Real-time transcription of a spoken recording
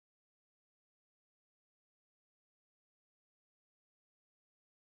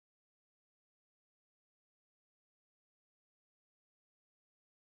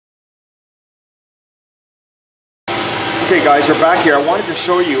Okay guys, we're back here. I wanted to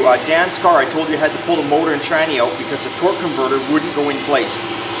show you Dan's car. I told you I had to pull the motor and tranny out because the torque converter wouldn't go in place.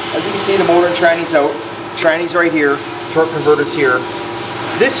 As you can see, the motor and tranny's out. Tranny's right here, torque converter's here.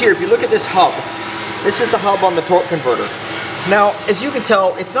 This here, if you look at this hub, this is the hub on the torque converter. Now, as you can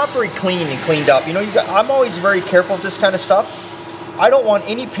tell, it's not very clean and cleaned up. You know, I'm always very careful with this kind of stuff. I don't want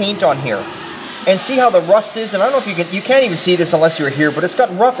any paint on here. And see how the rust is? And I don't know if you can't even see this unless you're here, but it's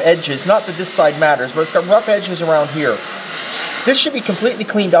got rough edges. Not that this side matters, but it's got rough edges around here. This should be completely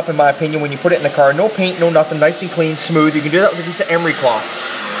cleaned up in my opinion when you put it in the car. No paint, no nothing, nice and clean, smooth. You can do that with a piece of emery cloth.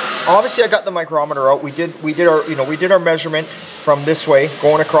 Obviously I got the micrometer out. We did our measurement from this way,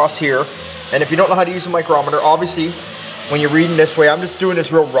 going across here. And if you don't know how to use a micrometer, obviously when you're reading this way, I'm just doing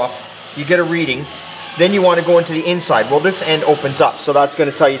this real rough. You get a reading. Then you want to go into the inside. Well, this end opens up, so that's going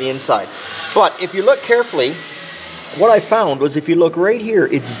to tell you the inside. But if you look carefully, what I found was if you look right here,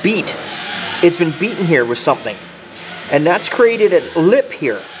 it's beat. It's been beaten here with something. And that's created a lip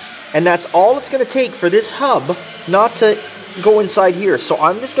here. And that's all it's going to take for this hub not to go inside here. So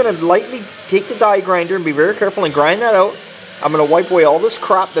I'm just going to lightly take the die grinder and be very careful and grind that out. I'm going to wipe away all this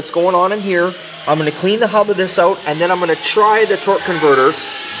crap that's going on in here. I'm going to clean the hub of this out, and then I'm going to try the torque converter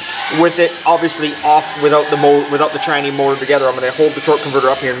with it obviously off without the tranny motor together. I'm going to hold the torque converter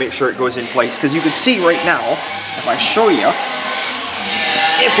up here and make sure it goes in place. Because you can see right now, if I show you,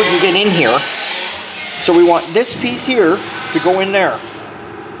 if we can get in here, so we want this piece here to go in there.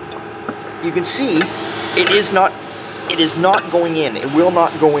 You can see it is not going in. It will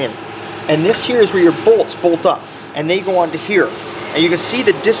not go in. And this here is where your bolts bolt up, and they go onto here. And you can see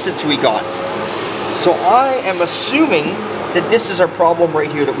the distance we got. So I am assuming that this is our problem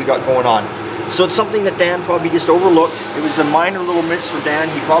right here that we got going on. So it's something that Dan probably just overlooked. It was a minor little miss for Dan.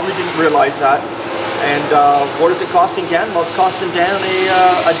 He probably didn't realize that. And what is it costing Dan? Well, it's costing Dan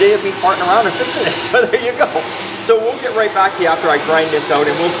a day of me farting around and fixing this. So there you go. So we'll get right back to you after I grind this out,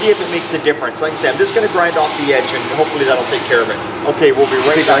 and we'll see if it makes a difference. Like I said, I'm just going to grind off the edge, and hopefully that'll take care of it. Okay, we'll be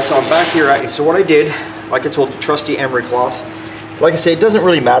right back. So I'm back here at you. So what I did, like I told you, trusty emery cloth. Like I say, it doesn't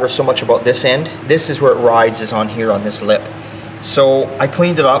really matter so much about this end. This is where it rides, is on here on this lip. So I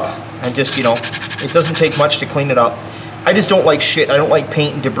cleaned it up, and just, you know, it doesn't take much to clean it up. I just don't like shit. I don't like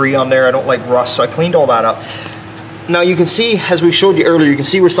paint and debris on there. I don't like rust, so I cleaned all that up. Now you can see, as we showed you earlier, you can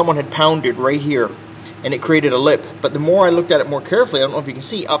see where someone had pounded right here, and it created a lip. But the more I looked at it more carefully, I don't know if you can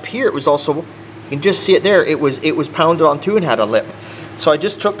see, up here it was also, you can just see it there, it was pounded on too and had a lip. So I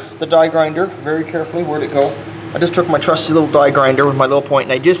just took the die grinder very carefully. Where'd it go? I just took my trusty little die grinder with my little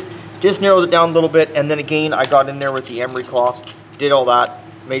point, and I just narrowed it down a little bit, and then again I got in there with the emery cloth, did all that,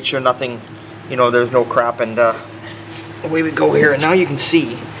 made sure nothing, you know, there's no crap, and away we go here. And now you can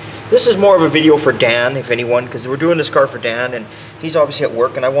see, this is more of a video for Dan, if anyone, because we're doing this car for Dan, and he's obviously at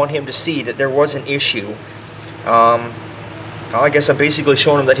work, and I want him to see that there was an issue. I guess I'm basically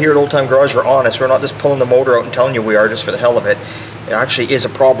showing him that here at Old Time Garage we're honest. We're not just pulling the motor out and telling you we are just for the hell of it. It actually is a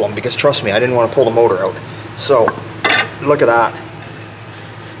problem, because trust me, I didn't want to pull the motor out. So, look at that.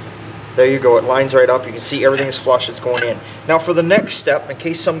 There you go, it lines right up. You can see everything is flush, it's going in. Now for the next step, in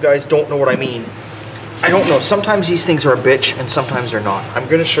case some guys don't know what I mean, I don't know, sometimes these things are a bitch and sometimes they're not. I'm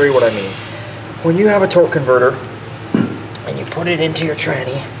going to show you what I mean. When you have a torque converter and you put it into your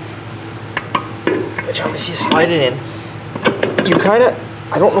tranny, which obviously you slide it in, you kind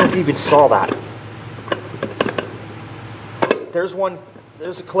of, I don't know if you even saw that. There's one,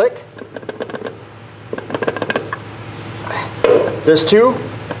 there's a click. There's two.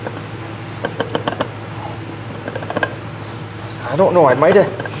 I don't know, it might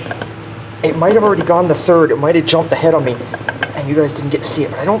have already gone the third. It might have jumped ahead on me and you guys didn't get to see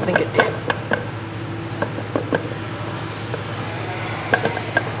it, but I don't think it did.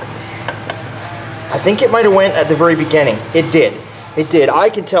 I think it might have went at the very beginning. It did. It did. I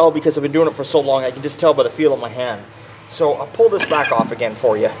can tell because I've been doing it for so long. I can just tell by the feel of my hand. So I'll pull this back off again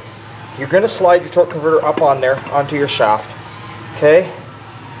for you. You're going to slide your torque converter up on there, onto your shaft. Okay?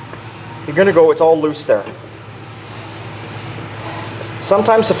 You're going to go, it's all loose there.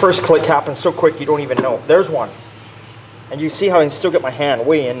 Sometimes the first click happens so quick you don't even know. There's one. And you see how I can still get my hand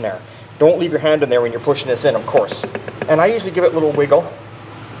way in there. Don't leave your hand in there when you're pushing this in, of course. And I usually give it a little wiggle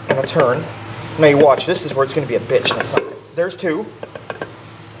and a turn. Now you watch, this is where it's going to be a bitch. That's not good. There's two.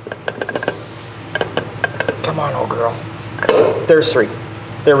 Come on, old girl. There's three.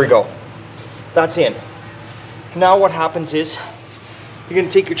 There we go. That's in. Now what happens is, you're going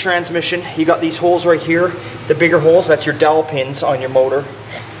to take your transmission. You got these holes right here. The bigger holes, that's your dowel pins on your motor.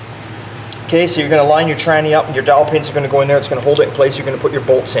 Okay, so you're going to line your tranny up and your dowel pins are going to go in there. It's going to hold it in place. You're going to put your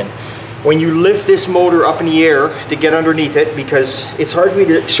bolts in. when you lift this motor up in the air to get underneath it, because it's hard for me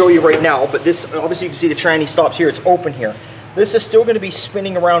to show you right now, but this, obviously you can see the tranny stops here, it's open here. This is still going to be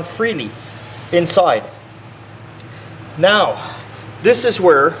spinning around freely inside. Now, this is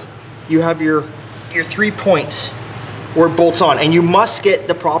where you have your 3 points where it bolts on, and you must get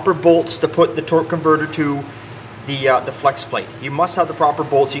the proper bolts to put the torque converter to the flex plate. You must have the proper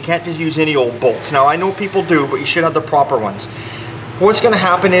bolts. You can't just use any old bolts. Now, I know people do, but you should have the proper ones. What's going to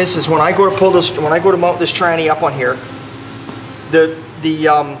happen is when I go to pull this, when I go to mount this tranny up on here,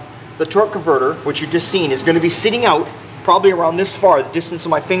 the torque converter, which you just seen, is going to be sitting out probably around this far, the distance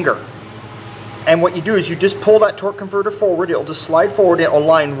of my finger. And what you do is you just pull that torque converter forward. It'll just slide forward. It'll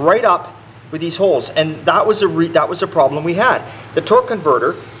line right up with these holes. And that was a problem we had. The torque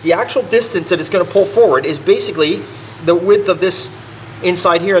converter, the actual distance that it's going to pull forward is basically the width of this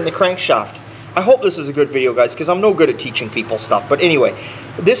inside here in the crankshaft. I hope this is a good video, guys, because I'm no good at teaching people stuff. But anyway,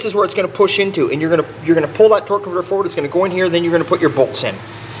 this is where it's going to push into, and you're going to pull that torque converter forward. It's going to go in here, then you're going to put your bolts in,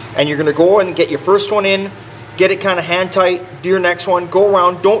 and you're going to go and get your first one in, get it kind of hand tight, do your next one, go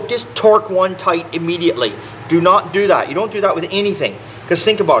around. Don't just torque one tight immediately. Do not do that. You don't do that with anything, because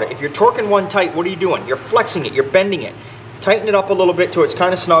think about it. If you're torquing one tight, what are you doing? You're flexing it. You're bending it. Tighten it up a little bit till it's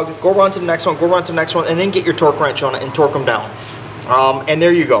kind of snug. Go around to the next one. Go around to the next one, and then get your torque wrench on it and torque them down. And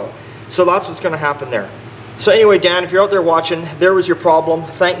there you go. So that's what's going to happen there. So anyway, Dan, if you're out there watching, there was your problem.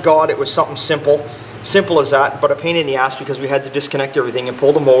 Thank God it was something simple. Simple as that, but a pain in the ass because we had to disconnect everything and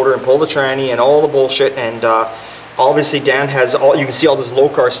pull the motor and pull the tranny and all the bullshit. And obviously Dan has all, you can see all this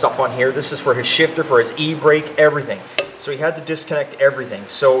Lokar stuff on here. This is for his shifter, for his e-brake, everything. So he had to disconnect everything.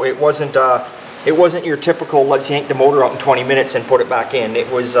 So it wasn't your typical, let's yank the motor out in 20 minutes and put it back in. It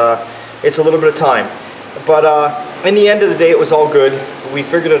was, it's a little bit of time. But in the end of the day, it was all good. We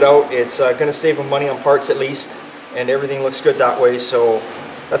figured it out. It's going to save him money on parts at least, and everything looks good that way. So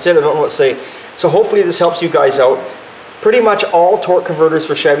that's it. I don't know what to say. So hopefully this helps you guys out. Pretty much all torque converters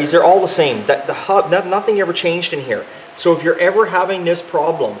for Chevys, they're all the same. The hub, nothing ever changed in here. So if you're ever having this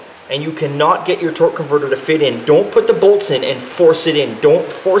problem and you cannot get your torque converter to fit in, don't put the bolts in and force it in.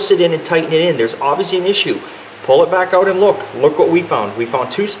 Don't force it in and tighten it in. There's obviously an issue. Pull it back out and look. Look what we found. We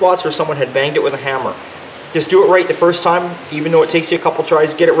found 2 spots where someone had banged it with a hammer. Just do it right the first time, even though it takes you a couple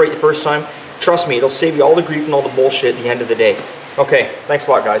tries. Get it right the first time. Trust me, it'll save you all the grief and all the bullshit at the end of the day. Okay, thanks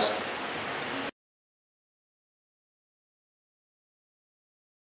a lot, guys.